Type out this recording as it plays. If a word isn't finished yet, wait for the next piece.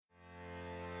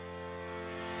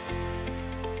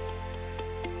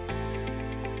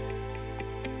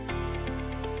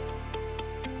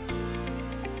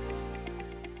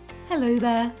Hello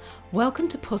there. Welcome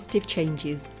to Positive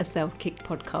Changes, a Self-Kick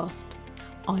podcast.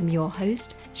 I'm your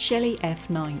host, Shelley F.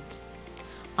 Knight.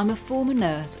 I'm a former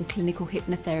nurse and clinical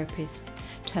hypnotherapist,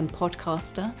 turned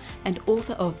podcaster and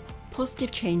author of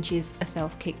Positive Changes, a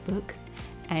Self-Kick book,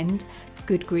 and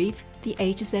Good Grief, the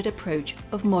A to Z approach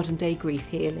of modern day grief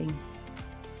healing.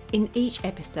 In each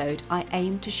episode, I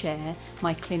aim to share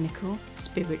my clinical,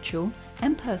 spiritual,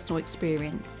 and personal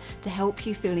experience to help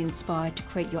you feel inspired to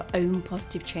create your own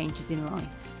positive changes in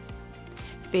life.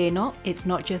 Fear not, it's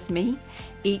not just me.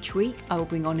 Each week, I will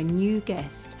bring on a new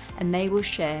guest and they will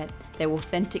share their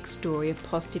authentic story of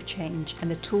positive change and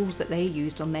the tools that they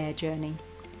used on their journey.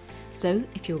 So,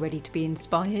 if you're ready to be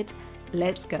inspired,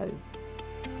 let's go.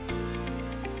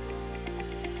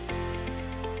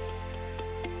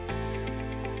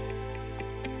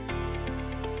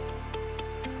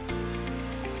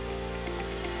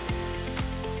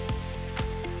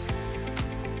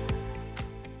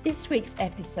 This week's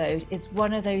episode is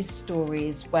one of those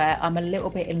stories where I'm a little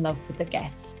bit in love with the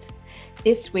guest.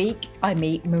 This week, I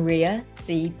meet Maria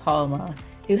C. Palmer,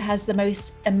 who has the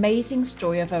most amazing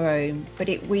story of her own, but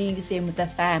it weaves in with the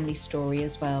family story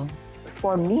as well.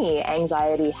 For me,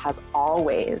 anxiety has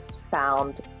always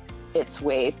found its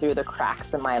way through the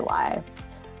cracks in my life.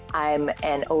 I'm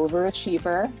an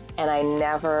overachiever and I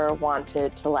never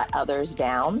wanted to let others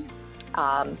down.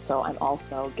 So I'm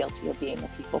also guilty of being a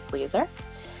people pleaser.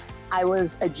 I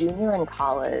was a junior in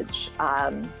college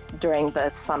during the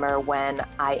summer when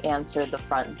I answered the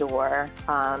front door,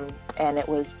 and it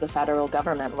was the federal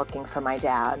government looking for my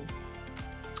dad.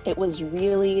 It was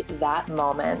really that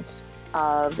moment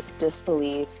of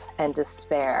disbelief and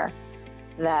despair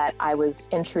that I was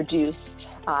introduced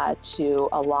to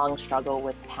a long struggle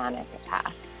with panic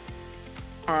attacks.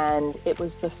 And it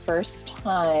was the first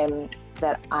time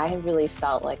that I really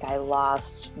felt like I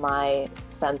lost my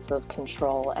sense of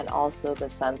control and also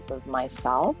the sense of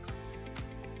myself.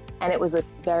 And it was a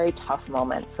very tough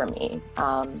moment for me.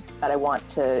 But I want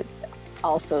to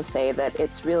also say that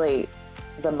it's really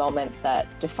the moment that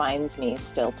defines me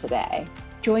still today.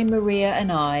 Join Maria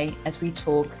and I as we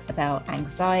talk about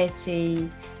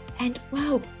anxiety and,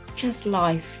 well, just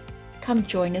life. Come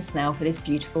join us now for this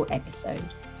beautiful episode.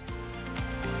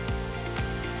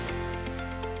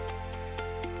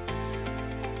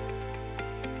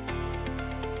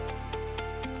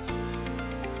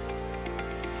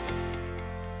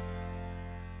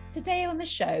 Today on the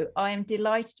show, I am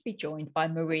delighted to be joined by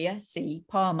Maria C.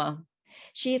 Palmer.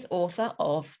 She is author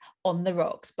of On the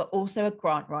Rocks, but also a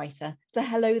grant writer. So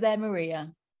hello there,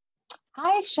 Maria.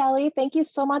 Hi, Shelley. Thank you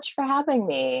so much for having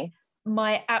me.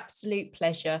 My absolute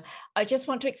pleasure. I just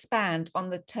want to expand on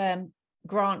the term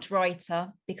grant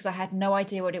writer because I had no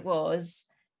idea what it was.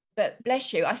 But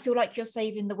bless you, I feel like you're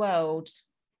saving the world.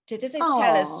 Just tell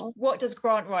us, what does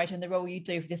grant writer and the role you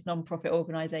do for this nonprofit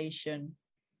organisation?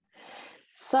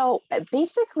 So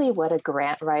basically what a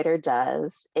grant writer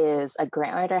does is a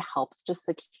grant writer helps to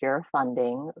secure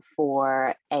funding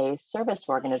for a service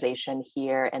organization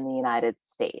here in the United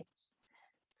States.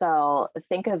 So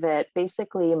think of it,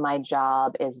 basically my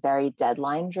job is very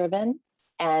deadline driven,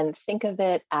 and think of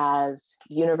it as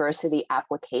university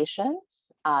applications.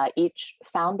 Each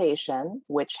foundation,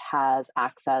 which has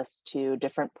access to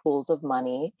different pools of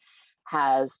money,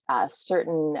 has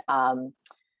certain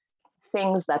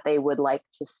things that they would like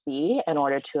to see in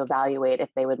order to evaluate if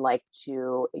they would like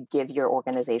to give your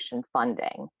organization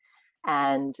funding.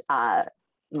 And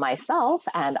myself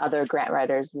and other grant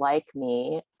writers like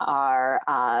me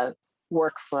are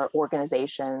work for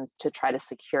organizations to try to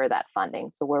secure that funding.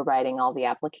 So we're writing all the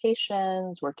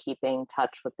applications, we're keeping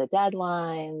touch with the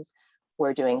deadlines,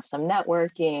 we're doing some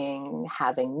networking,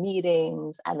 having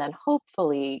meetings, and then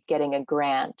hopefully getting a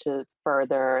grant to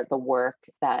further the work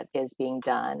that is being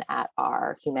done at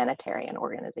our humanitarian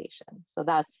organization. So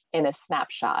that's in a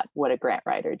snapshot what a grant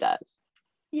writer does.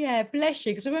 Yeah, bless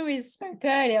you. Because when we spoke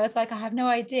earlier, I was like, I have no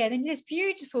idea. And then this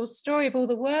beautiful story of all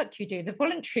the work you do, the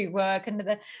voluntary work and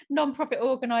the non-profit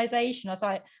organisation. I was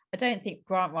like, I don't think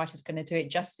grant writer's going to do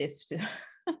it justice.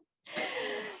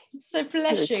 So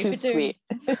bless you Too for doing.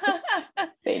 Sweet.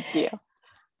 Thank you.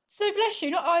 So bless you.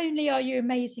 Not only are you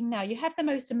amazing now, you have the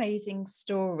most amazing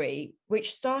story,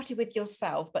 which started with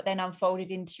yourself, but then unfolded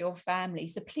into your family.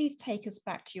 So please take us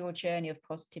back to your journey of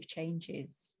positive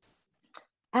changes.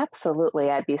 Absolutely.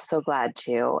 I'd be so glad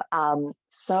to.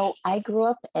 So I grew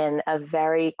up in a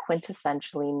very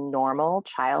quintessentially normal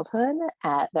childhood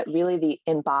that really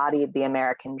embodied the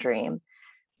American dream.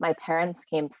 My parents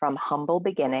came from humble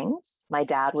beginnings. My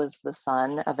dad was the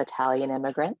son of Italian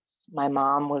immigrants. My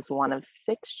mom was one of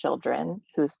 6 children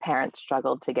whose parents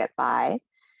struggled to get by.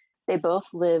 They both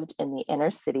lived in the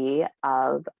inner city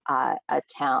of a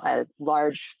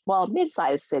large, well,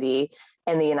 mid-sized city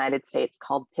in the United States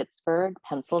called Pittsburgh,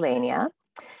 Pennsylvania,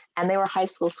 and they were high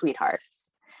school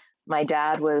sweethearts. My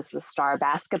dad was the star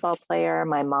basketball player.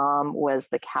 My mom was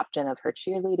the captain of her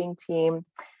cheerleading team.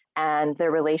 And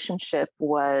their relationship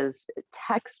was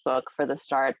textbook for the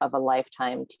start of a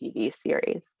Lifetime TV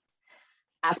series.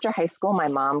 After high school, my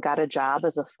mom got a job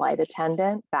as a flight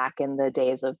attendant back in the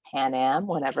days of Pan Am,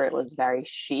 whenever it was very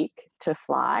chic to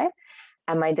fly.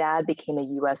 And my dad became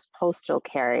a US postal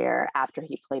carrier after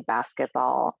he played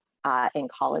basketball in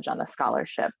college on a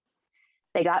scholarship.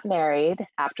 They got married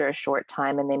after a short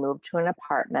time and they moved to an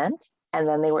apartment. And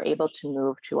then they were able to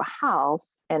move to a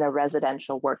house in a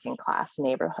residential working class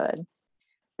neighborhood.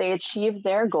 They achieved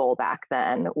their goal back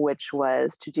then, which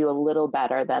was to do a little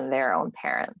better than their own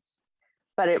parents.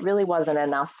 But it really wasn't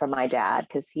enough for my dad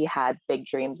because he had big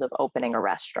dreams of opening a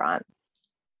restaurant.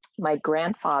 My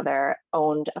grandfather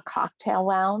owned a cocktail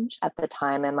lounge at the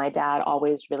time, and my dad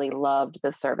always really loved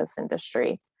the service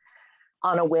industry.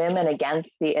 On a whim and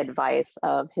against the advice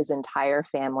of his entire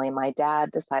family, my dad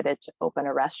decided to open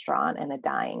a restaurant in a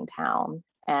dying town.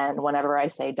 And whenever I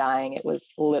say dying, it was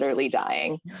literally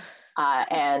dying.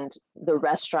 And the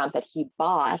restaurant that he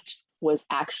bought was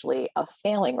actually a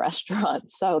failing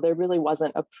restaurant. So there really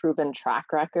wasn't a proven track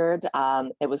record.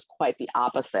 It was quite the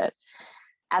opposite.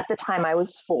 At the time, I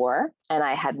was 4, and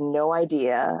I had no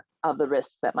idea of the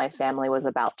risk that my family was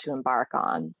about to embark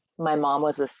on. My mom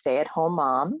was a stay-at-home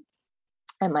mom,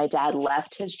 and my dad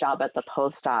left his job at the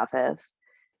post office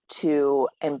to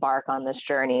embark on this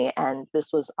journey, and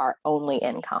this was our only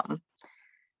income.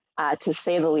 To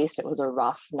say the least, it was a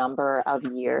rough number of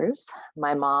years.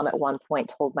 My mom at one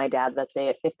point told my dad that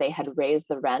if they had raised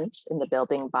the rent in the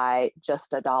building by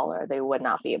just $1, they would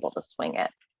not be able to swing it.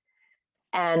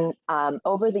 And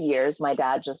over the years, my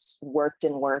dad just worked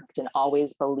and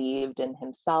always believed in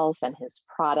himself and his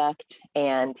product.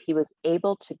 And he was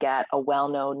able to get a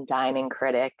well-known dining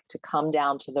critic to come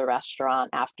down to the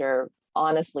restaurant after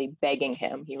honestly begging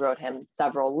him. He wrote him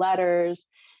several letters.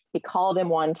 He called him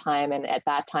one time, and at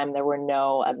that time there were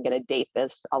no, I'm going to date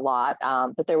this a lot,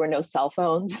 but there were no cell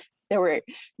phones. There were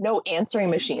no answering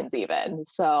machines even.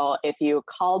 So if you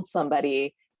called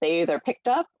somebody, they either picked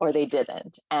up or they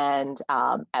didn't. And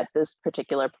at this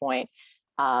particular point,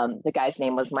 the guy's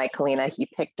name was Mike Kalina. He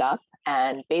picked up,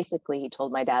 and basically he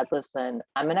told my dad, listen,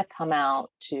 I'm going to come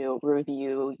out to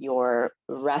review your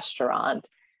restaurant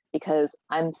because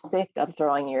I'm sick of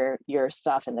throwing your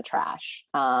stuff in the trash.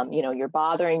 You're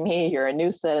bothering me. You're a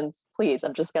nuisance. Please,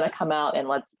 I'm just going to come out and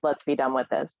let's be done with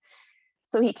this.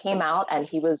 So he came out and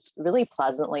he was really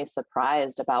pleasantly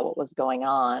surprised about what was going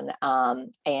on.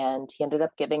 And he ended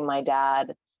up giving my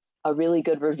dad a really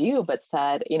good review, but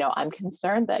said, I'm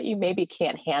concerned that you maybe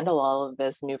can't handle all of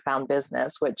this newfound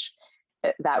business, which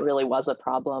that really was a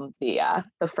problem the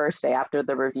first day after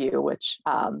the review, which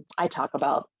I talk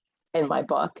about in my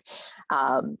book.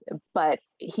 But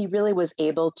he really was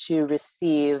able to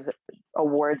receive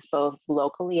awards both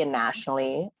locally and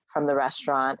nationally from the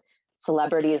restaurant.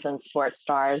 Celebrities and sports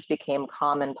stars became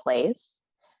commonplace.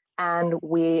 And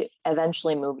we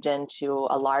eventually moved into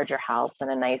a larger house in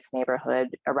a nice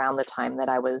neighborhood around the time that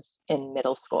I was in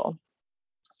middle school.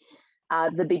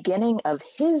 The beginning of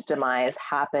his demise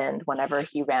happened whenever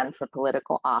he ran for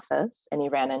political office, and he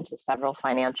ran into several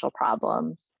financial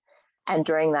problems. And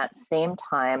during that same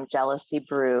time, jealousy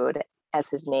brewed as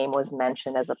his name was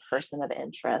mentioned as a person of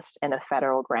interest in a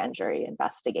federal grand jury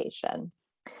investigation.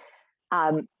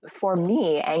 For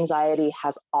me, anxiety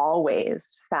has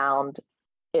always found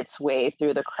its way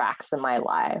through the cracks in my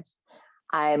life.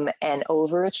 I'm an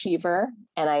overachiever,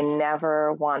 and I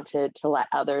never wanted to let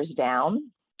others down.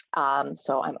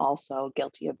 So I'm also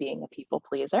guilty of being a people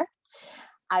pleaser.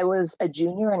 I was a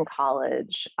junior in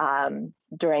college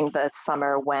during the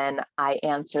summer when I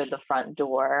answered the front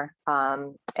door,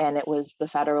 and it was the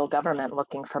federal government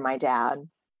looking for my dad.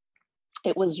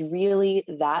 It was really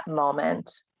that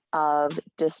moment of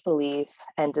disbelief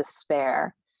and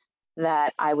despair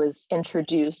that I was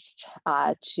introduced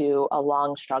to a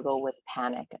long struggle with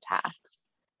panic attacks.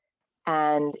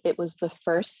 And it was the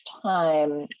first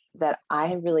time that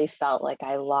I really felt like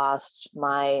I lost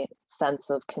my sense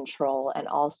of control and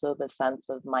also the sense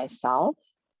of myself.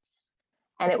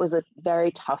 And it was a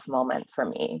very tough moment for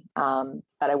me. But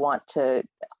I want to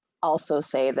also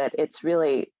say that it's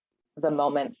really the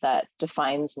moment that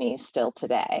defines me still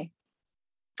today.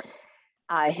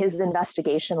 His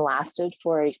investigation lasted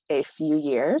for a few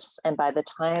years, and by the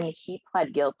time he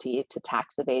pled guilty to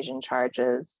tax evasion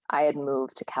charges, I had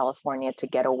moved to California to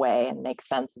get away and make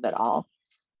sense of it all.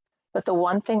 But the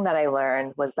one thing that I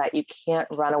learned was that you can't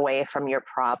run away from your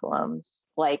problems.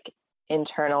 Like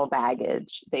internal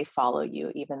baggage, they follow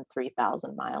you even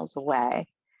 3,000 miles away.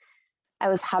 I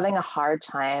was having a hard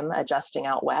time adjusting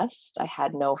out west. I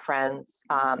had no friends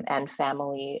and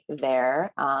family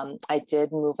there. I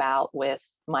did move out with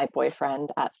my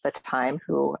boyfriend at the time,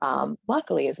 who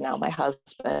luckily is now my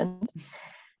husband.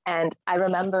 And I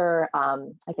remember,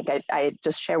 I think I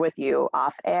just share with you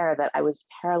off air that I was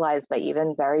paralyzed by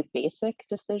even very basic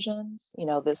decisions. You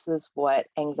know, this is what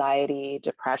anxiety,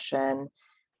 depression,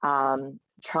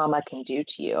 trauma can do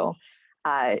to you.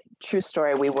 True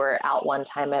story, we were out one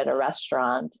time at a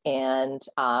restaurant, and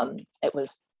it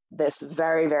was this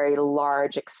very, very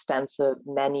large, extensive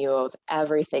menu of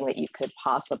everything that you could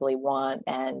possibly want.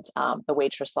 And the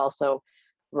waitress also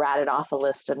ratted off a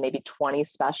list of maybe 20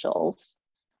 specials.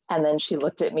 And then she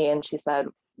looked at me and she said,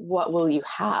 "What will you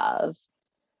have?"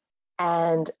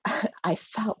 And I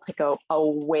felt like a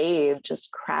wave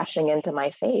just crashing into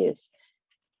my face.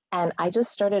 And I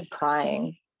just started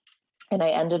crying. And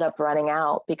I ended up running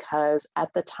out because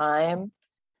at the time,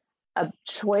 a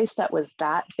choice that was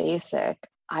that basic,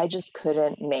 I just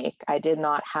couldn't make. I did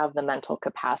not have the mental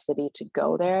capacity to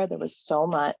go there. There was so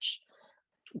much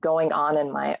going on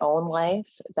in my own life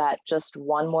that just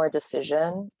one more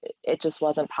decision, it just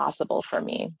wasn't possible for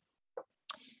me.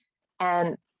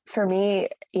 And for me,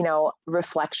 you know,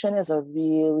 reflection is a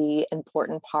really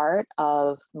important part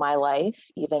of my life,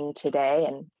 even today.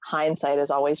 And hindsight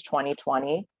is always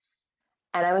 2020.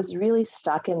 And I was really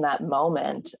stuck in that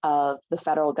moment of the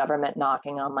federal government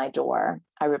knocking on my door.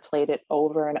 I replayed it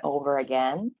over and over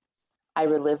again. I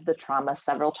relived the trauma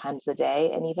several times a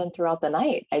day, and even throughout the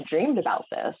night, I dreamed about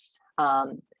this.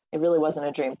 It really wasn't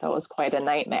a dream, though; it was quite a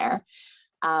nightmare.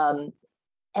 Um,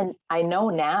 and I know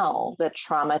now that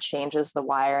trauma changes the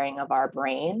wiring of our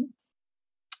brain.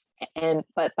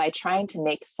 But by trying to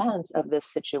make sense of this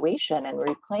situation and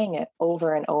replaying it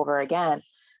over and over again,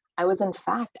 I was in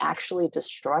fact actually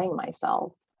destroying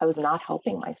myself. I was not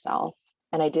helping myself,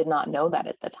 and I did not know that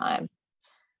at the time.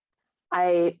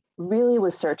 I really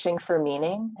was searching for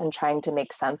meaning and trying to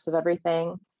make sense of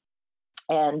everything.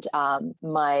 And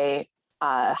my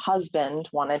husband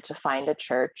wanted to find a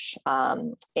church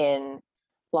in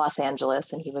Los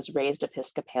Angeles, and he was raised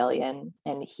Episcopalian,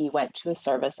 and he went to a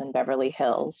service in Beverly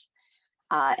Hills.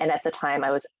 And at the time,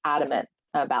 I was adamant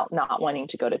about not wanting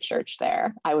to go to church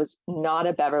there. I was not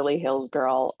a Beverly Hills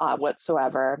girl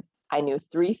whatsoever. I knew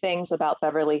three things about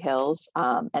Beverly Hills,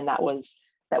 and that was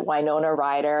that Winona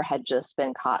Ryder had just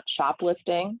been caught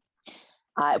shoplifting.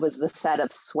 It was the set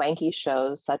of swanky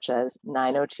shows such as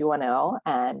 90210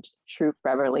 and Troop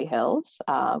Beverly Hills,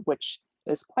 which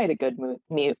is quite a good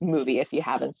movie if you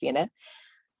haven't seen it.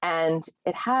 And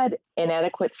it had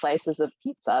inadequate slices of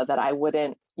pizza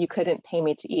that you couldn't pay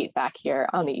me to eat back here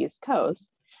on the East Coast.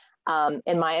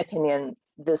 In my opinion,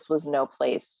 this was no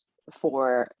place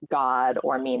for God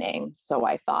or meaning, so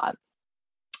I thought.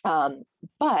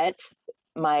 But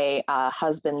my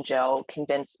husband, Joe,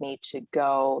 convinced me to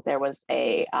go. There was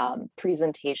a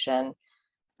presentation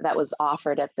that was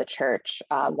offered at the church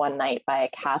one night by a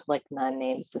Catholic nun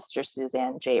named Sister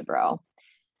Suzanne Jabro.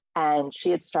 And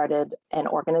she had started an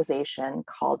organization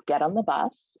called Get on the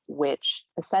Bus, which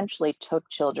essentially took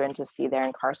children to see their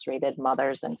incarcerated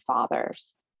mothers and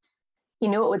fathers. He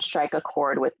knew it would strike a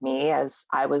chord with me as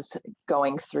I was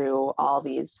going through all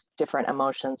these different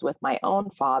emotions with my own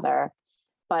father,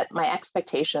 but my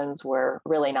expectations were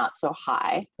really not so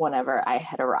high whenever I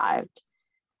had arrived.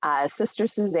 Sister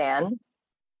Suzanne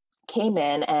came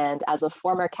in, and as a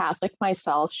former Catholic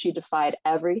myself, she defied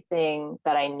everything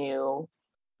that I knew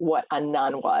what a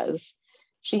nun was.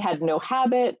 She had no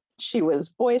habit. She was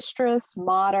boisterous,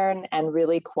 modern, and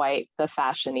really quite the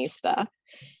fashionista.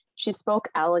 She spoke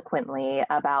eloquently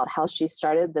about how she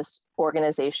started this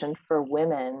organization for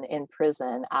women in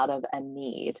prison out of a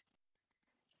need.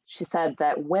 She said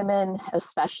that women,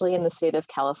 especially in the state of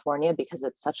California, because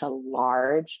it's such a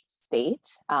large state,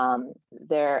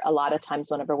 there a lot of times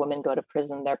whenever women go to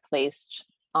prison, they're placed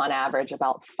on average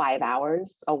about 5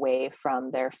 hours away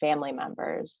from their family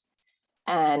members.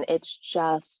 And it's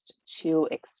just too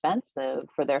expensive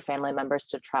for their family members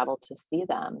to travel to see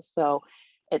them. So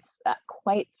it's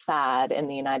quite sad in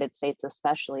the United States,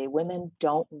 especially. Women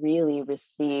don't really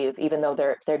receive, even though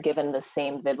they're given the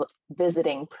same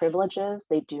visiting privileges,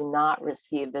 they do not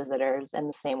receive visitors in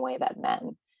the same way that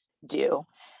men do.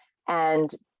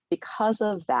 And because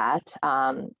of that,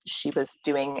 she was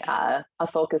doing a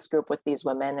focus group with these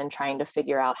women and trying to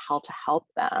figure out how to help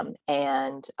them.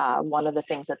 And one of the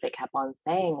things that they kept on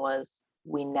saying was,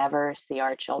 "We never see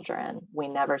our children. We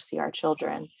never see our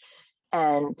children."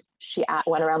 And she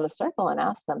went around the circle and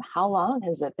asked them, how long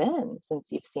has it been since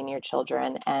you've seen your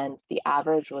children? And the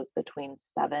average was between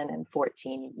 7 and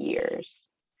 14 years.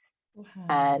 Wow.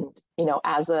 And,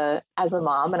 as a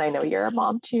mom, and I know you're a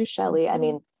mom too, Shelley, I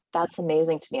mean, that's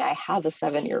amazing to me. I have a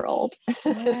 7-year-old.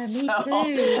 Yeah, me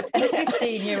too. And a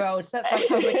 15-year-old. So that's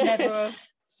like I would never have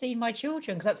seen my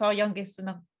children, because that's our youngest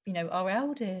and our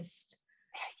eldest.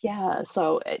 Yeah,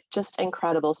 so just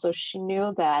incredible. So she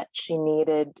knew that she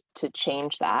needed to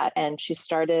change that, and she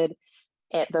started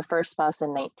at the first bus in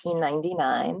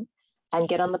 1999, and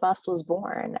Get on the Bus was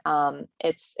born.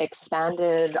 It's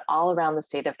expanded all around the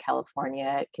state of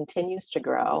California. It continues to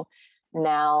grow.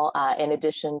 Now, in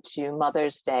addition to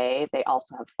Mother's Day, they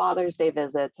also have Father's Day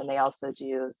visits, and they also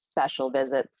do special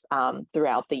visits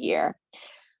throughout the year.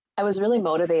 I was really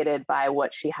motivated by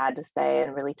what she had to say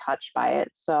and really touched by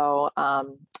it. So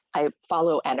I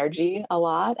follow energy a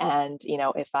lot. And,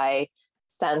 if I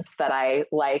sense that I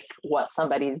like what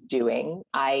somebody's doing,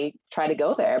 I try to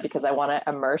go there because I want to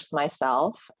immerse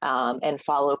myself and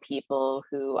follow people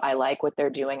who I like what they're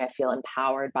doing. I feel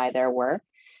empowered by their work.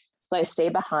 So I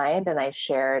stayed behind and I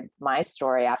shared my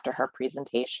story after her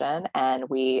presentation, and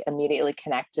we immediately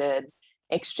connected,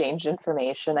 exchanged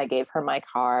information. I gave her my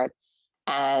card.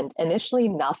 And initially,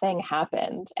 nothing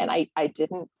happened. And I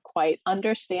didn't quite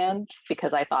understand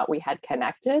because I thought we had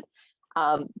connected.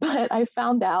 But I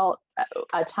found out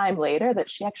a time later that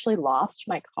she actually lost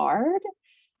my card.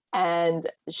 And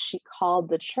she called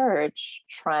the church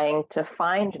trying to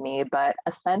find me. But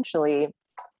essentially,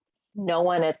 no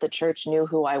one at the church knew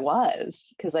who I was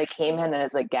because I came in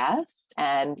as a guest.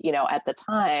 And, at the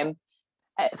time,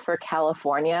 for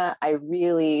California, I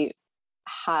really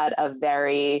had a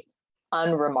very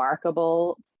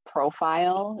unremarkable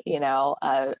profile,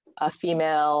 a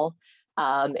female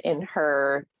in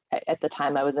her, at the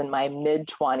time I was in my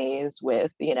mid-20s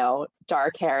with,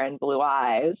 dark hair and blue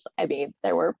eyes. I mean,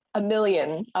 there were a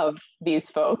million of these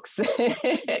folks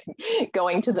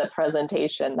going to the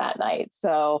presentation that night.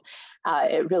 So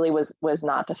it really was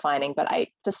not defining, but I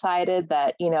decided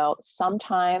that,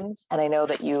 sometimes, and I know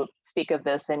that you speak of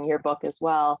this in your book as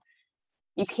well,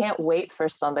 you can't wait for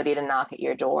somebody to knock at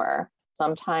your door.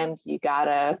 Sometimes you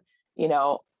gotta,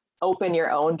 open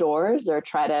your own doors or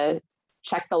try to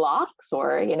check the locks,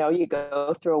 or, you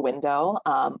go through a window,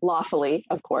 lawfully,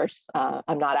 of course.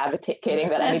 I'm not advocating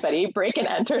that anybody break and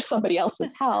enter somebody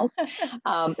else's house.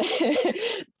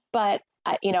 But,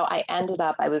 I ended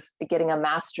up, I was getting a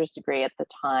master's degree at the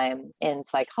time in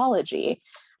psychology.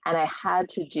 And I had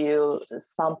to do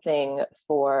something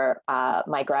for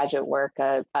my graduate work,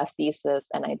 a thesis,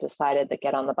 and I decided that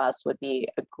Get on the Bus would be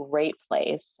a great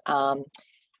place.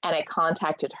 And I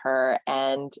contacted her,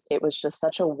 and it was just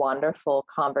such a wonderful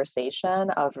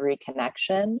conversation of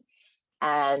reconnection.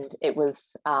 And it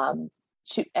was,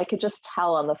 I could just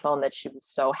tell on the phone that she was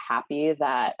so happy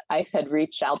that I had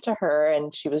reached out to her,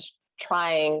 and she was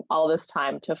trying all this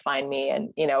time to find me,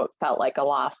 and, it felt like a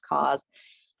lost cause.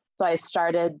 So I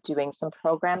started doing some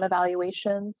program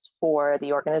evaluations for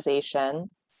the organization,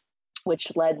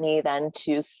 which led me then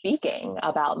to speaking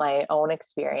about my own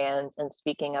experience and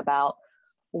speaking about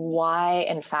why,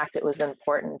 in fact, it was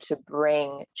important to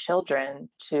bring children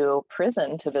to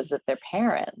prison to visit their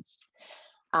parents.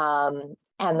 And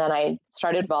then I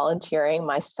started volunteering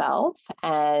myself,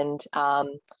 and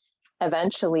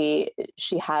eventually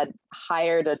she had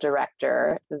hired a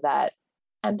director that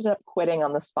ended up quitting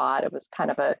on the spot. It was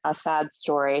kind of a sad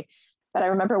story. But I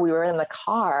remember we were in the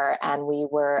car and we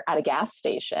were at a gas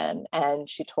station, and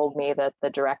she told me that the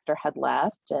director had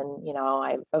left. And,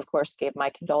 I, of course, gave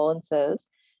my condolences.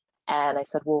 And I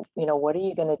said, well, what are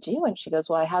you going to do? And she goes,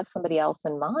 well, I have somebody else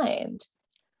in mind.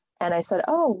 And I said,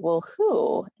 oh, well,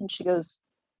 who? And she goes,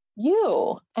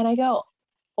 you. And I go,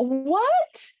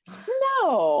 what?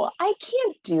 No, I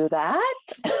can't do that.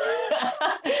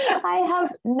 I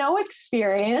have no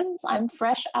experience. I'm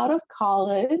fresh out of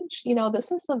college.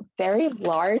 This is a very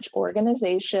large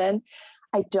organization.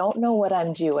 I don't know what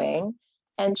I'm doing.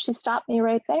 And she stopped me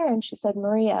right there and she said,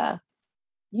 Maria,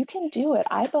 you can do it.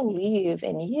 I believe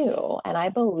in you, and I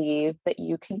believe that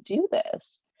you can do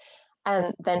this.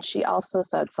 And then she also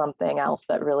said something else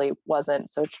that really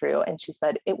wasn't so true. And she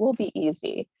said, it will be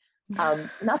easy.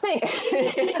 Nothing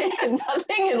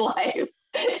in life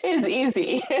is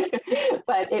easy,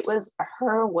 but it was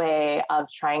her way of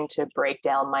trying to break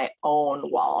down my own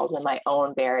walls and my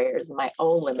own barriers and my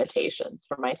own limitations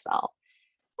for myself.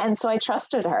 And so I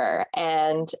trusted her.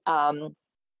 And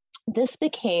this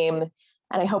became,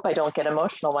 and I hope I don't get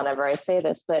emotional whenever I say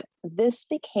this, but this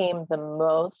became the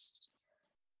most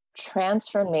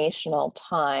transformational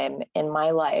time in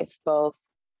my life, both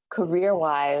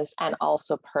career-wise and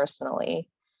also personally.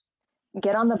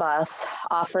 Get on the Bus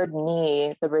offered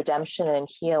me the redemption and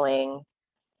healing,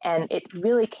 and it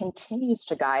really continues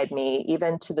to guide me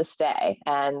even to this day.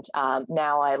 And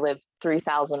now I live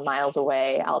 3,000 miles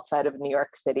away outside of New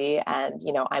York City, and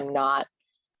I'm not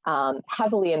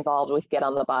heavily involved with Get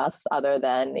on the Bus other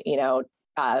than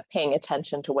paying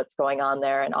attention to what's going on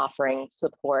there and offering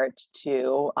support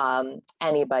to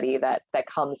anybody that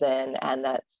comes in and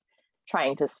that's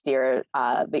trying to steer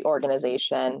the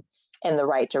organization in the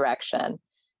right direction.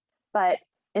 But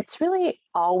it's really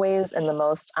always in the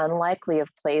most unlikely of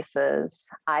places,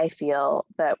 I feel,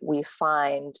 that we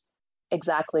find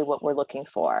exactly what we're looking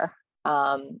for.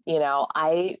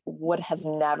 I would have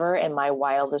never in my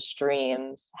wildest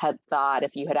dreams had thought,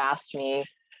 if you had asked me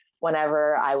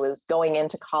whenever I was going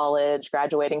into college,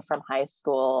 graduating from high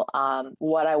school,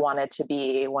 what I wanted to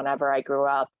be whenever I grew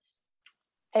up,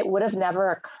 it would have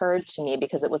never occurred to me,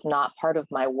 because it was not part of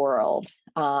my world,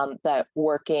 that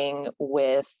working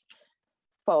with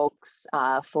folks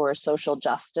for social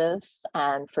justice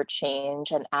and for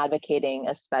change and advocating,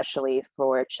 especially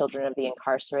for children of the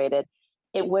incarcerated,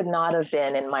 it would not have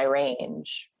been in my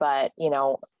range. But,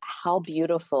 how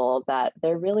beautiful that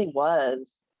there really was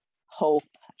hope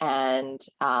and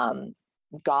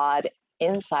God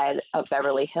inside of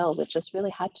Beverly Hills. It just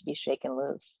really had to be shaken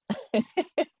loose,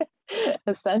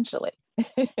 essentially.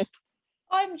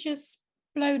 I'm just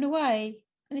blown away.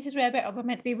 And this is where I'm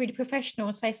meant to be really professional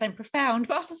and say something profound,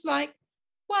 but I was just like,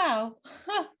 wow.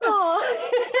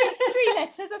 three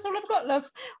letters, that's all I've got, love.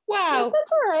 Wow.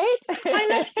 That's all right. I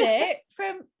loved it.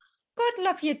 From God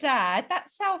love your dad, that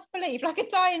self-belief, like a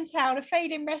dying town, a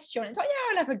fading restaurant. It's like,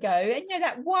 yeah, I'll have a go. And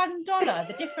that $1,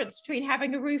 the difference between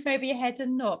having a roof over your head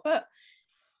and not. But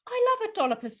I love a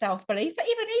dollop of self-belief, but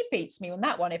even he beats me on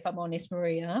that one, if I'm honest,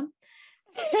 Maria.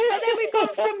 But then we've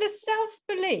gone from the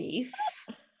self-belief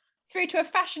through to a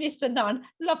fashionista nun.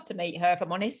 Love to meet her, if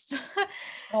I'm honest.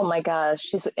 Oh my gosh,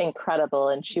 she's incredible,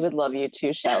 and she would love you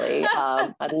too, Shelley.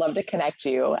 I'd love to connect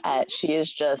you. She is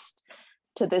just,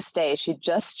 to this day, she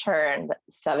just turned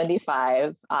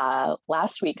 75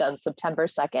 last week on September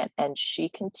 2nd, and she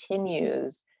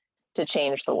continues to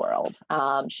change the world.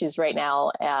 She's right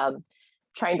now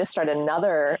trying to start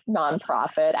another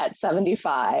nonprofit at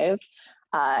 75,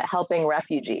 helping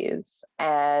refugees.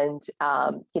 And,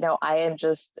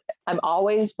 I'm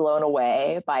always blown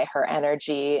away by her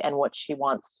energy and what she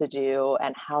wants to do,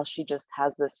 and how she just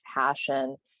has this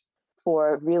passion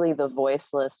for really the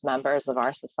voiceless members of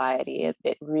our society.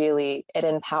 It really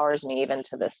empowers me even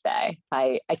to this day.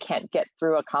 I can't get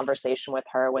through a conversation with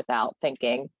her without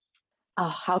thinking, oh,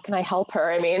 how can I help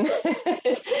her? I mean,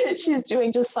 she's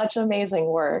doing just such amazing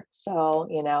work. So,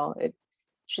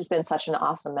 she's been such an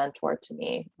awesome mentor to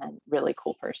me, and really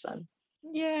cool person.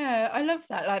 Yeah, I love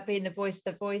that, like being the voice of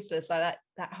the voiceless, like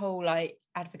that whole like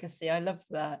advocacy. I love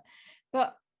that.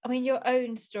 But I mean, your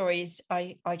own stories,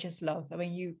 I just love. I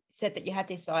mean, you said that you had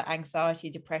this like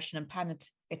anxiety, depression, and panic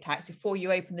attacks before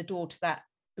you opened the door to that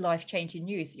life-changing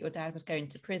news that your dad was going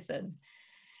to prison.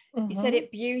 Mm-hmm. You said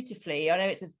it beautifully. I know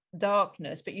it's a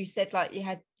darkness, but you said like you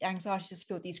had anxiety, just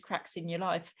filled these cracks in your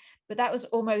life. But that was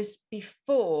almost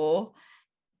before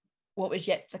what was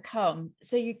yet to come.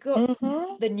 So you got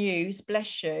the news,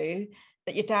 bless you,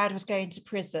 that your dad was going to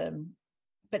prison.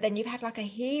 But then you've had like a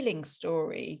healing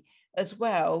story as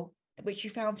well, which you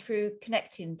found through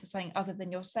connecting to something other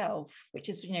than yourself, which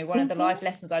is, one of the life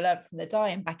lessons I learned from the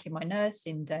dying back in my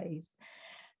nursing days.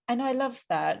 And I love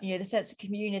that, the sense of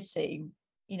community,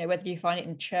 whether you find it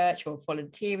in church or a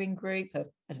volunteering group,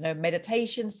 a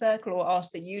meditation circle, or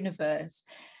ask the universe.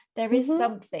 There is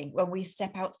something when we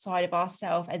step outside of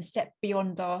ourselves and step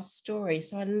beyond our story.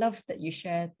 So I love that you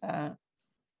shared that.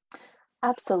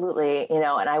 Absolutely.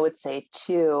 And I would say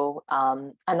too,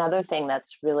 another thing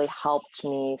that's really helped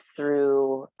me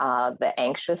through the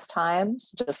anxious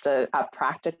times, just a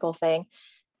practical thing,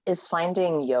 is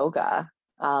finding yoga.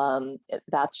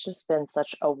 That's just been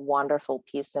such a wonderful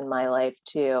piece in my life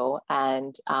too.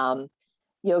 And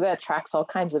yoga attracts all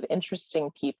kinds of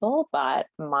interesting people, but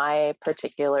my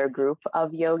particular group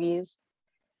of yogis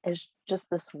is just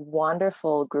this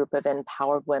wonderful group of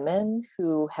empowered women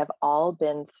who have all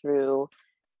been through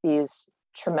these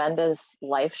tremendous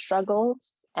life struggles,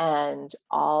 and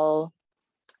all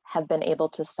have been able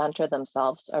to center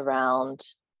themselves around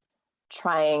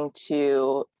trying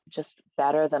to just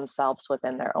better themselves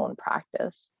within their own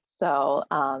practice. So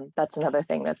that's another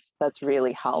thing that's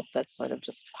really helped, that sort of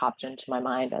just popped into my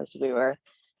mind as we were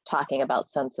talking about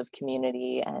sense of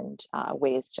community and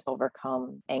ways to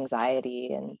overcome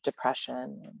anxiety and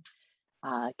depression,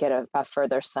 and get a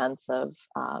further sense of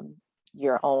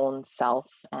your own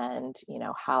self and,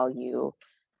 how you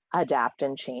adapt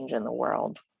and change in the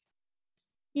world.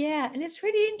 Yeah, and it's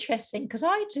really interesting because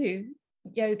I do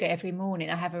yoga every morning.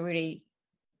 I have a really,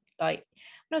 like,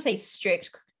 when I say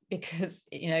strict, because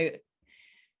I'm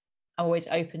always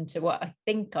open to what I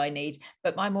think I need,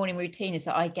 but my morning routine is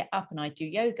that I get up and I do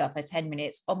yoga for 10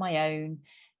 minutes on my own,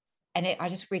 and I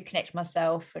just reconnect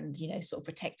myself and sort of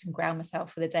protect and ground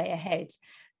myself for the day ahead.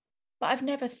 But I've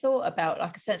never thought about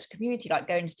like a sense of community, like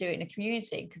going to do it in a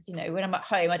community. Because, when I'm at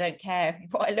home, I don't care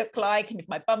what I look like and if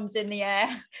my bum's in the air,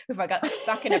 if I got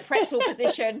stuck in a pretzel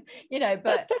position,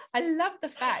 but I love the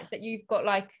fact that you've got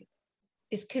like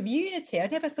this community. I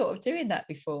never thought of doing that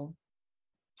before.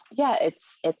 Yeah,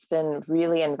 it's been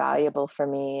really invaluable for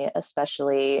me,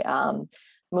 especially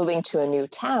moving to a new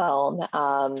town,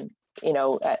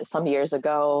 some years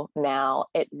ago now.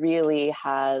 It really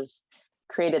has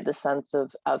created the sense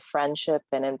of friendship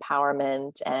and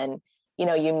empowerment, and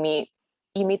you meet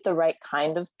the right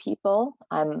kind of people.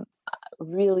 I'm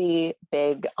really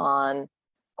big on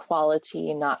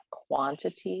quality, not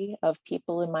quantity, of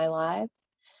people in my life,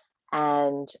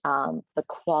 and the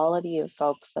quality of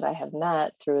folks that I have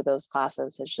met through those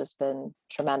classes has just been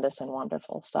tremendous and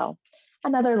wonderful. So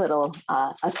another little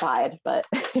aside, but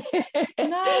no,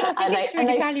 I think it's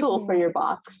really a nice valuable tool for your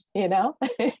box, Yeah,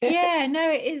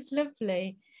 no, it is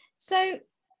lovely. So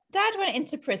Dad went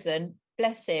into prison,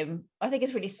 bless him. I think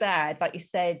it's really sad. Like you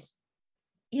said,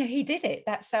 he did it.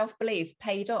 That self-belief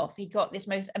paid off. He got this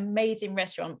most amazing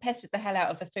restaurant, pestered the hell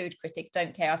out of the food critic.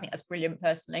 Don't care. I think that's brilliant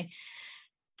personally.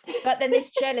 But then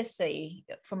this jealousy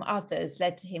from others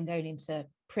led to him going into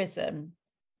prison.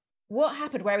 What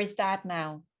happened? Where is Dad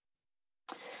now?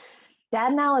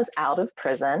 Dad now is out of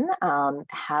prison,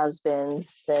 has been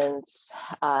since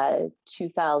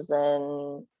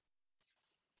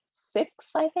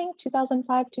 2006, I think.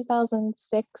 2005,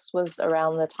 2006 was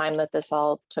around the time that this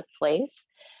all took place.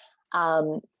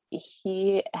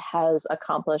 He has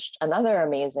accomplished another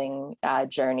amazing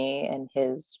journey in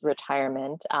his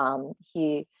retirement.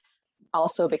 He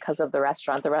also, because of the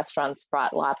restaurant's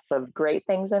brought lots of great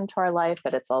things into our life,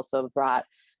 but it's also brought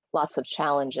lots of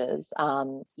challenges.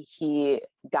 He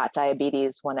got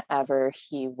diabetes whenever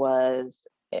he was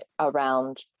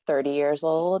around 30 years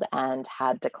old and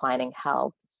had declining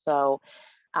health. So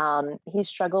he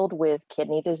struggled with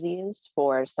kidney disease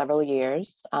for several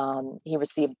years. He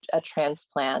received a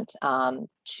transplant 2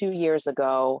 years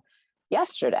ago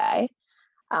yesterday,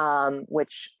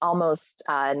 which almost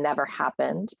never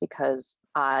happened because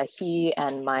he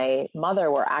and my mother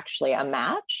were actually a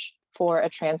match for a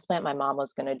transplant. My mom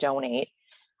was going to donate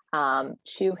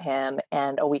to him,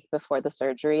 and a week before the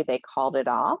surgery, they called it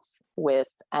off with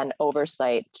an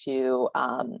oversight to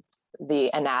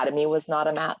the anatomy was not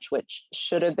a match, which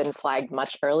should have been flagged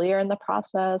much earlier in the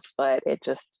process, but it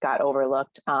just got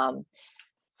overlooked.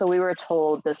 So we were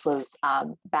told this was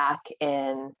back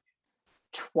in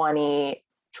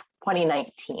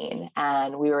 2019,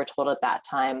 and we were told at that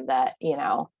time that,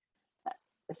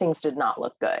 things did not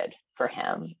look good for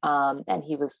him. And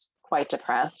he was quite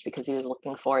depressed because he was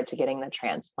looking forward to getting the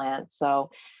transplant.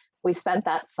 So we spent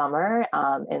that summer,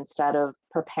 instead of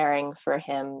preparing for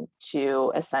him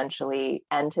to essentially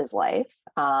end his life,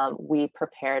 we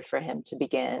prepared for him to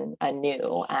begin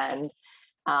anew. And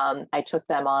I took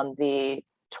them on the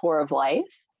tour of life,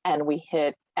 and we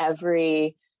hit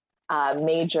every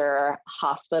major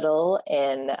hospital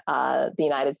in the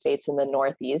United States in the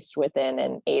Northeast within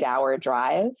an 8-hour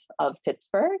drive of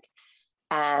Pittsburgh,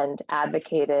 and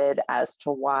advocated as to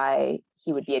why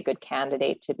he would be a good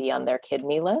candidate to be on their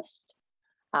kidney list.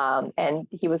 And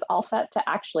he was all set to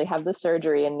actually have the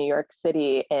surgery in New York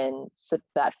City in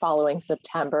that following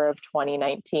September of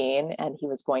 2019. And he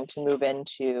was going to move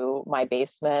into my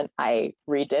basement. I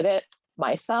redid it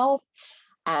myself.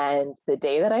 And the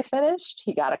day that I finished,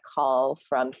 he got a call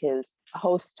from his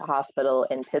host hospital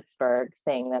in Pittsburgh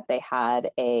saying that they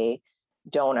had a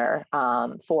donor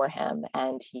for him,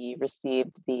 and he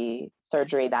received the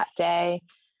surgery that day.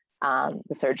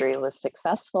 The surgery was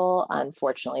successful.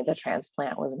 Unfortunately, the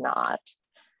transplant was not.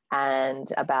 And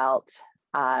about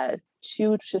 2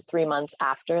 to 3 months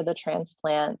after the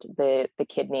transplant, the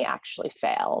kidney actually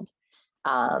failed.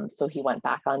 So he went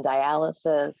back on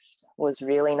dialysis, was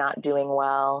really not doing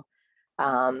well,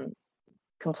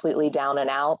 completely down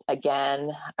and out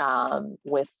again,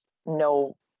 with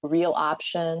no real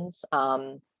options.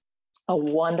 A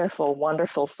wonderful,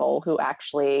 wonderful soul who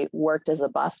actually worked as a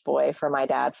busboy for my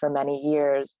dad for many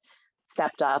years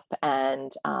stepped up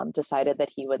and decided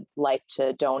that he would like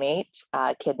to donate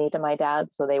a kidney to my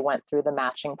dad. So they went through the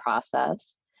matching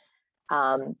process.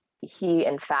 He,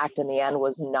 in fact, in the end,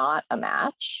 was not a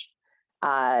match.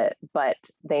 but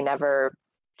they never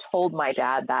told my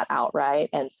dad that outright.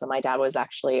 And so my dad was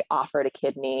actually offered a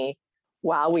kidney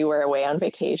while we were away on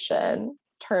vacation,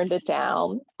 turned it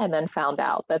down, and then found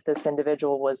out that this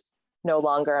individual was no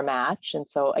longer a match. And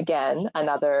so again,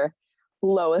 another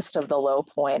lowest of the low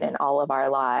point in all of our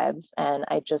lives. And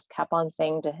I just kept on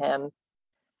saying to him,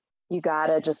 you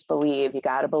gotta just believe, you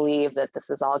gotta believe that this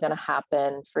is all gonna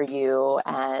happen for you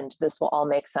and this will all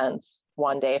make sense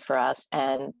one day for us.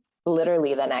 And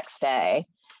literally the next day,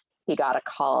 he got a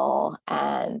call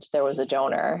and there was a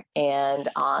donor. And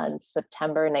on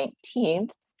September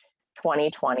 19th,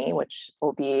 2020, which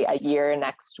will be a year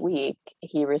next week,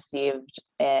 he received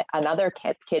another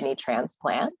kidney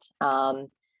transplant,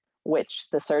 which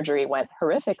the surgery went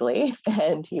horrifically.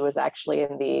 And he was actually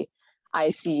in the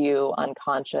ICU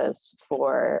unconscious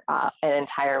for an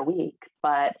entire week.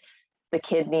 But the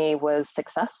kidney was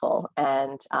successful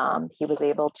and he was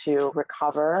able to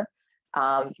recover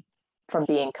from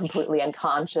being completely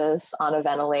unconscious on a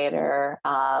ventilator,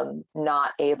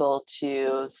 not able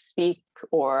to speak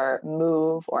or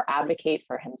move or advocate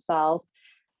for himself,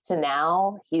 to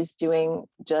now he's doing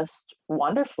just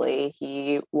wonderfully.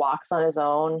 He walks on his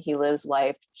own. He lives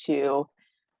life to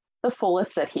the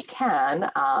fullest that he can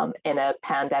in a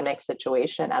pandemic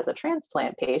situation as a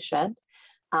transplant patient.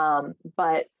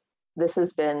 But this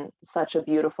has been such a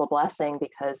beautiful blessing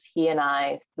because he and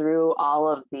I, through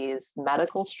all of these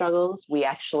medical struggles, we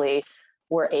actually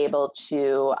were able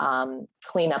to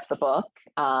clean up the book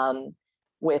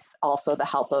with also the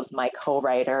help of my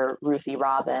co-writer, Ruthie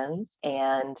Robbins,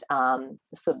 and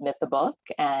submit the book.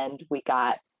 And we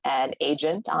got an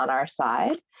agent on our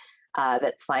side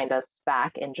that signed us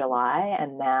back in July.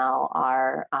 And now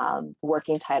our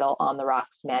working title, On the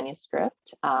Rocks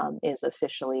manuscript, is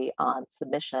officially on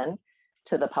submission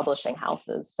to the publishing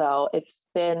houses. So it's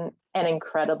been an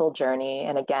incredible journey.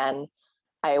 And again,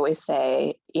 I always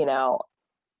say,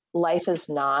 life is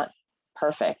not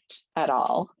perfect at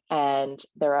all. And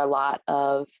there are a lot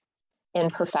of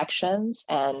imperfections.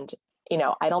 And,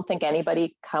 I don't think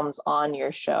anybody comes on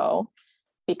your show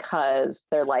because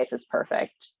their life is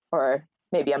perfect. Or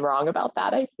maybe I'm wrong about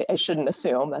that. I shouldn't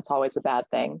assume. That's always a bad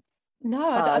thing.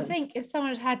 No, I think if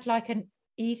someone had like an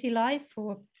easy life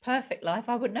or a perfect life,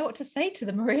 I wouldn't know what to say to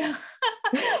them, Maria.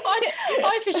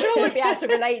 I for sure would be able to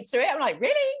relate to it. I'm like,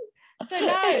 really? So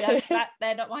no,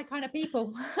 they're not my kind of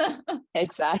people.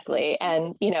 Exactly.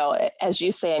 And, as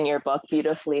you say in your book,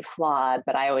 beautifully flawed,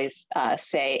 but I always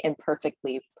say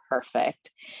imperfectly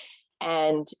perfect.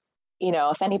 And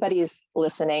if anybody's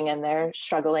listening and they're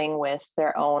struggling with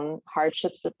their own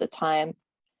hardships at the time,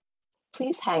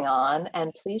 please hang on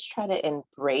and please try to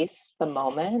embrace the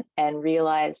moment and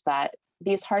realize that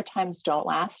these hard times don't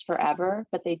last forever,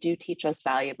 but they do teach us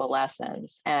valuable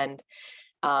lessons. And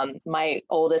my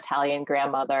old Italian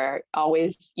grandmother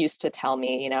always used to tell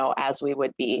me, as we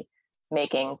would be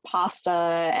making pasta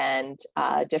and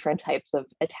different types of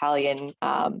Italian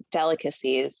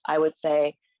delicacies, I would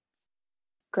say,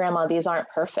 Grandma, these aren't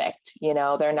perfect.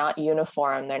 They're not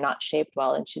uniform. They're not shaped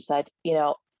well. And she said,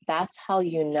 that's how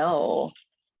you know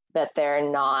that they're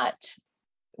not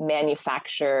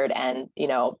manufactured and,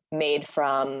 made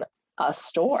from a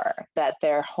store, that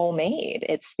they're homemade.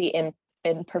 It's the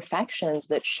imperfections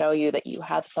that show you that you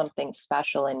have something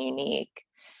special and unique.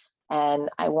 And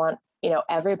I want,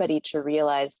 everybody to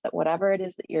realize that whatever it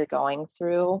is that you're going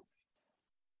through,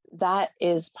 that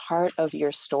is part of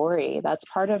your story. That's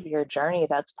part of your journey.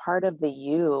 That's part of the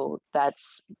you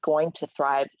that's going to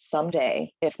thrive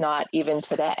someday, if not even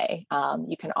today.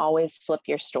 You can always flip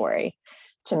your story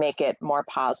to make it more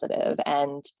positive.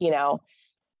 And,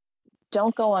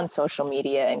 don't go on social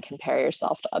media and compare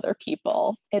yourself to other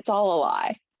people. It's all a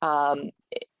lie.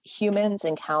 Humans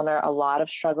encounter a lot of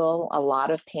struggle, a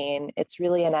lot of pain. It's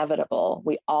really inevitable.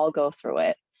 We all go through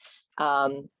it.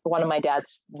 One of my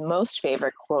dad's most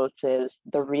favorite quotes is,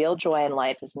 the real joy in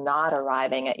life is not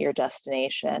arriving at your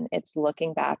destination. It's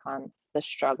looking back on the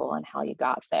struggle and how you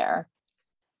got there.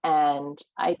 And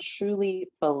I truly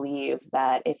believe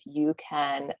that if you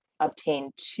can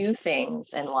obtain two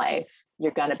things in life,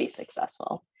 you're going to be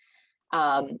successful.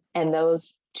 And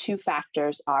those two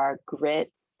factors are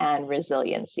grit and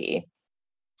resiliency.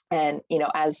 And,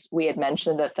 as we had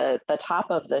mentioned at the top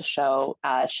of the show,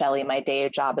 Shelley, my day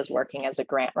job is working as a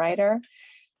grant writer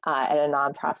at a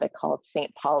nonprofit called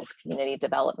St. Paul's Community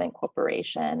Development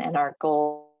Corporation. And our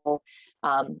goal,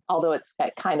 although it's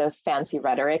kind of fancy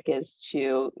rhetoric, is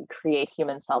to create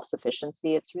human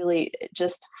self-sufficiency. It's really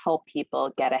just help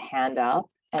people get a hand up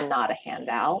and not a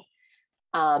handout.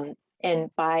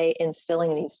 And by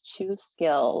instilling these two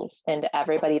skills into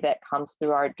everybody that comes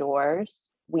through our doors,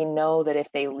 we know that if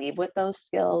they leave with those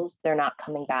skills, they're not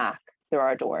coming back through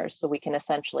our doors. So we can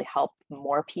essentially help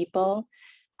more people,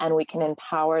 and we can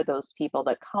empower those people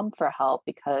that come for help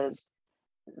because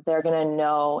they're going to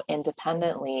know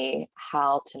independently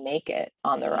how to make it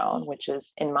on their own, which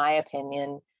is, in my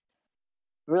opinion,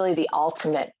 really the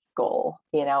ultimate goal.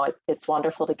 It's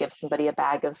wonderful to give somebody a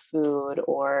bag of food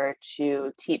or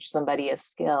to teach somebody a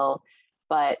skill,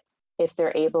 but if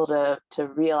they're able to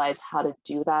realize how to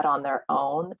do that on their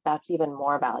own, that's even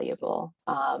more valuable,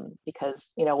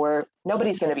 because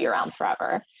nobody's going to be around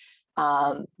forever.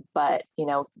 But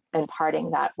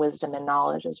imparting that wisdom and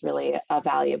knowledge is really a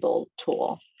valuable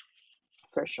tool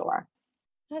for sure.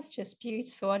 That's just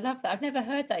beautiful. I love that. I've never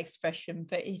heard that expression,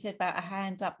 but you said about a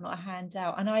hand up, not a hand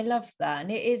out. And I love that.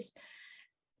 And it is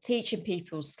teaching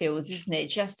people skills, isn't it?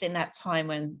 Just in that time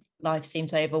when life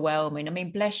seems overwhelming. I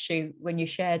mean, bless you when you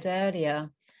shared earlier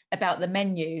about the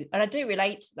menu. And I do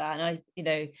relate to that. And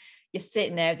you're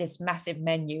sitting there with this massive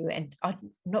menu, and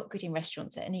I'm not good in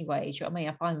restaurants anyway. Do you know what I mean?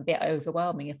 I find them a bit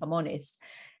overwhelming, if I'm honest.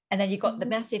 And then you've got the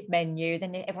massive menu,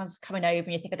 then everyone's coming over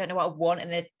and you think, I don't know what I want.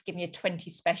 And they're giving you 20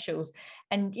 specials.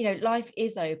 And, life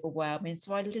is overwhelming.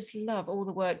 So I just love all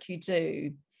the work you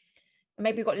do. And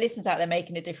maybe we've got listeners out there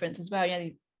making a difference as well.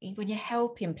 When you're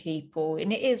helping people,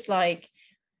 and it is like,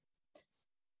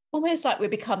 almost like we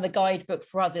become the guidebook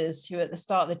for others who at the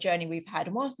start of the journey we've had.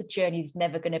 And whilst the journey is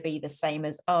never going to be the same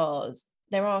as ours,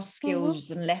 there are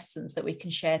skills and lessons that we can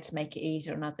share to make it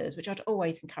easier on others, which I'd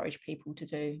always encourage people to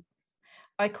do.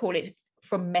 I call it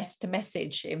From Mess to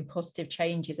Message in Positive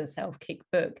Changes, a self-kick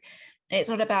book. And it's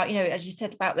not about, as you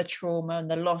said, about the trauma and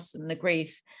the loss and the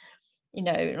grief,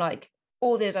 like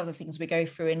all those other things we go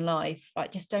through in life.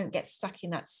 Like, just don't get stuck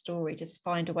in that story. Just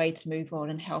find a way to move on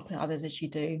and help others as you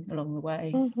do along the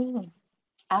way. Mm-hmm.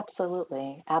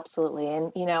 Absolutely. Absolutely.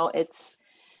 And,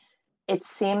 it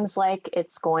seems like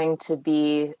it's going to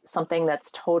be something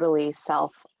that's totally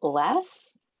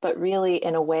selfless, but really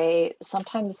in a way,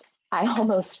 sometimes I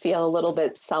almost feel a little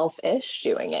bit selfish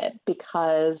doing it,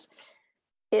 because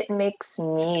it makes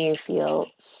me feel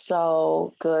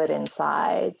so good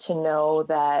inside to know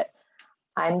that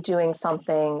I'm doing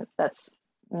something that's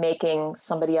making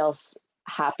somebody else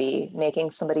happy,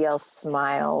 making somebody else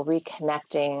smile,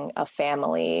 reconnecting a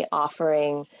family,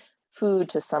 offering food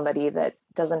to somebody that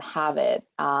doesn't have it,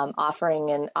 offering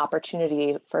an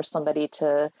opportunity for somebody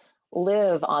to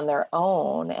live on their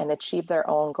own and achieve their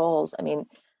own goals. I mean,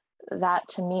 that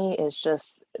to me is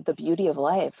just the beauty of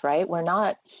life, right? We're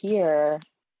not here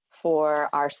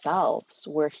for ourselves.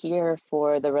 We're here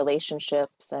for the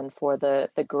relationships and for the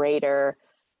greater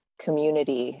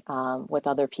community with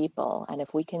other people. And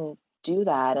if we can do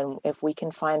that, and if we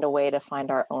can find a way to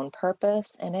find our own purpose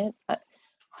in it,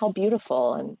 how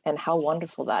beautiful and how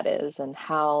wonderful that is, and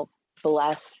how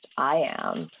blessed I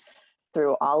am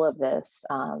through all of this,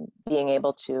 being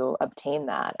able to obtain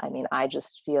that. I mean, I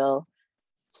just feel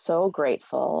so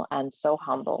grateful and so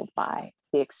humbled by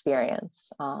the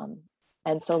experience,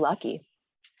 and so lucky.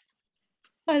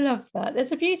 I love that.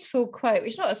 There's a beautiful quote,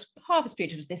 which is not half as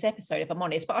beautiful as this episode, if I'm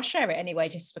honest, but I'll share it anyway,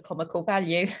 just for comical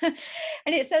value.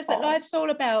 And it says that life's all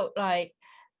about like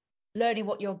learning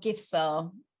what your gifts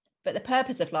are, but the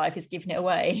purpose of life is giving it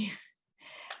away.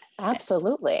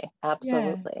 Absolutely.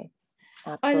 Absolutely.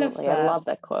 Yeah. Absolutely. I love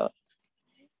that quote.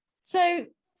 So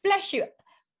bless you.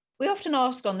 We often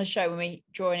ask on the show when we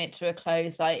drawing it to a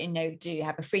close, like, do you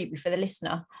have a freebie for the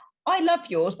listener? I love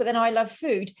yours, but then I love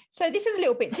food. So this is a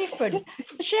little bit different.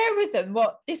 Share with them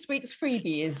what this week's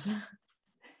freebie is.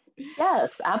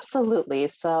 Yes, absolutely.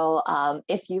 So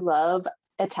if you love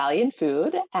Italian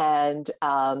food and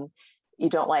you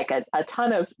don't like a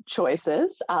ton of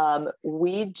choices,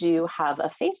 we do have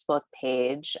a Facebook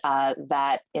page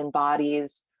that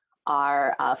embodies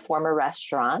our former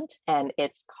restaurant, and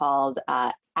it's called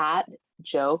at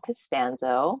Joe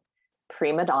Costanzo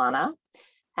Prima Donna.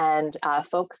 And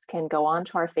folks can go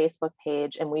onto our Facebook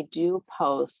page, and we do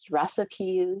post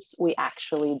recipes. We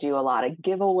actually do a lot of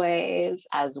giveaways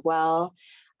as well.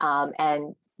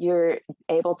 And you're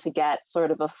able to get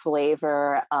sort of a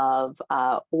flavor of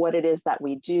what it is that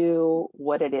we do,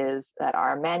 what it is that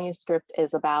our manuscript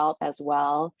is about as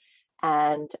well.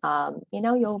 And,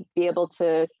 you'll be able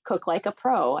to cook like a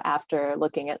pro after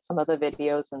looking at some of the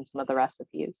videos and some of the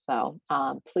recipes. So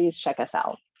please check us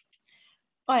out.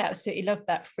 I absolutely love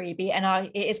that freebie. And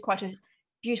it is quite a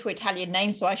beautiful Italian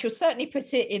name. So I shall certainly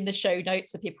put it in the show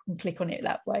notes so people can click on it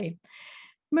that way.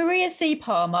 Maria C.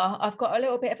 Palmer, I've got a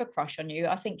little bit of a crush on you.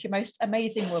 I think you're most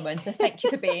amazing woman. So thank you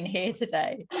for being here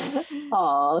today.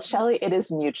 Oh, Shelley, it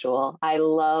is mutual. I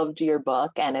loved your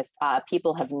book. And if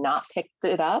people have not picked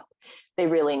it up, they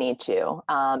really need to.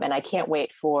 And I can't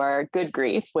wait for Good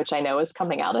Grief, which I know is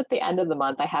coming out at the end of the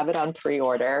month. I have it on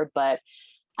pre-order, but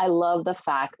I love the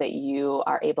fact that you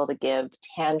are able to give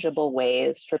tangible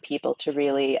ways for people to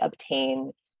really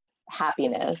obtain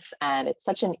happiness. And it's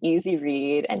such an easy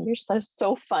read, and you're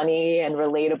so funny and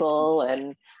relatable,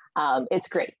 and it's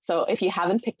great. So if you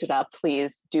haven't picked it up,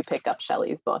 please do pick up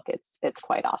Shelley's book. It's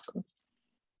quite awesome.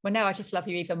 Well, now I just love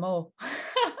you even more.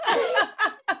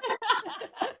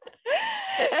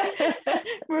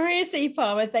 Maria C.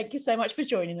 Palmer, thank you so much for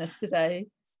joining us today.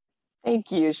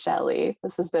 Thank you, Shelley.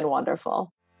 This has been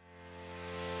wonderful.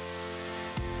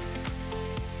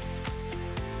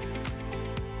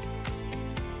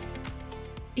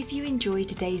 If you enjoyed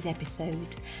today's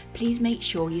episode, please make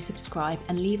sure you subscribe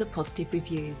and leave a positive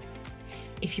review.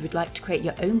 If you would like to create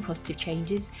your own positive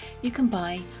changes, you can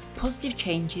buy Positive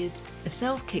Changes, a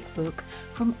self-kick book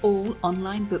from all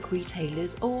online book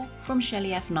retailers or from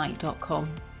shelleyfknight.com.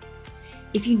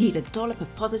 If you need a dollop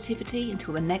of positivity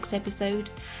until the next episode,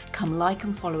 come like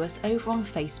and follow us over on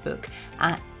Facebook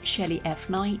at Shelley F.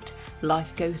 Knight,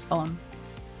 Life Goes On.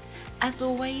 As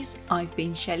always, I've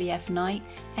been Shelley F. Knight,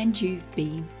 and you've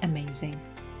been amazing.